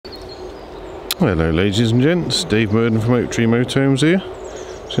Hello ladies and gents, Dave Murden from Oaktree Motorhomes here.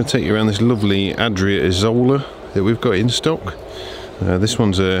 Just going to take you around this lovely Adria Izola that we've got in stock. This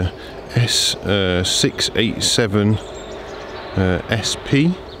one's a S687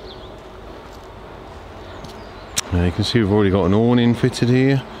 SP. You can see we've already got an awning fitted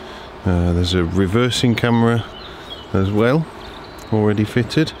here. There's a reversing camera as well, already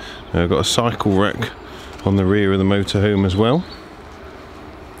fitted. Got a cycle rack on the rear of the motorhome as well.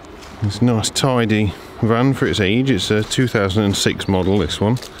 It's a nice tidy van for its age. It's a 2006 model, this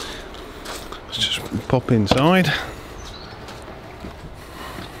one. Let's just pop inside.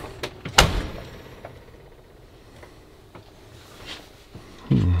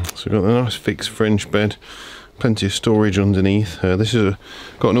 So we've got a nice fixed French bed, plenty of storage underneath. This is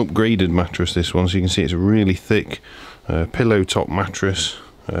got an upgraded mattress, this one, so you can see it's a really thick pillow top mattress,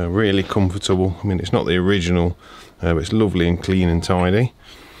 really comfortable. I mean, it's not the original, but it's lovely and clean and tidy.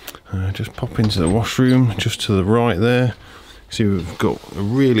 Just pop into the washroom just to the right there. See, we've got a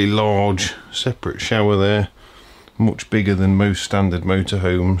really large separate shower there, much bigger than most standard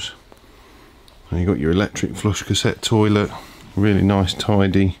motorhomes. And you've got your electric flush cassette toilet, really nice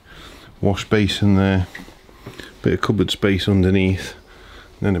tidy wash basin there, bit of cupboard space underneath,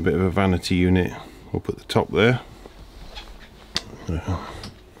 then a bit of a vanity unit up at the top there.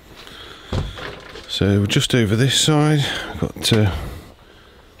 So just over this side, we've got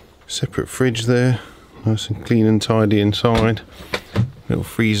separate fridge there, nice and clean and tidy inside. Little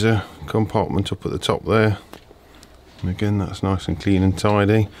freezer compartment up at the top there, and again that's nice and clean and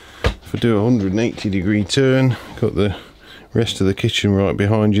tidy. If I do a 180-degree turn, got the rest of the kitchen right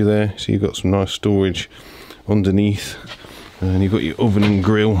behind you there, so you've got some nice storage underneath, and you've got your oven and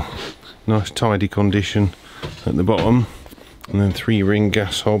grill, nice tidy condition at the bottom, and then 3-ring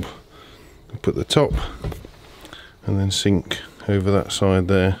gas hob up at the top, and then sink over that side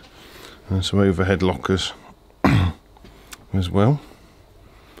there, and some overhead lockers as well.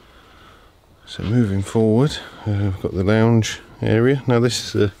 So moving forward, we've got the lounge area. Now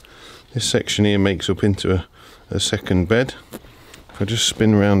this section here makes up into a second bed. If I just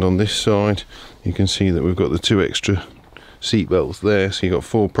spin around on this side, you can see that we've got the 2 extra seat belts there, so you've got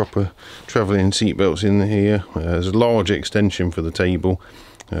 4 proper travelling seat belts in here. There's a large extension for the table,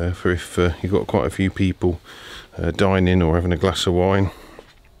 for if you've got quite a few people dining or having a glass of wine.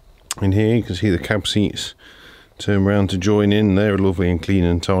 In here you can see the cab seats turn around to join in. They're lovely and clean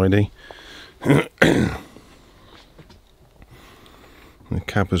and tidy. The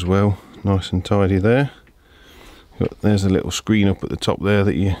cab as well, nice and tidy there. There's a little screen up at the top there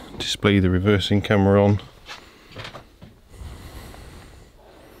that you display the reversing camera on.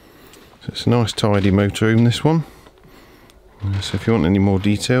 So it's a nice tidy motorhome, this one. So if you want any more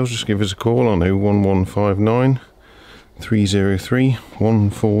details, just give us a call on 01159 303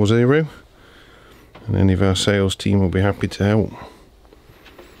 140, and any of our sales team will be happy to help.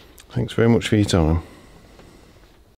 Thanks very much for your time.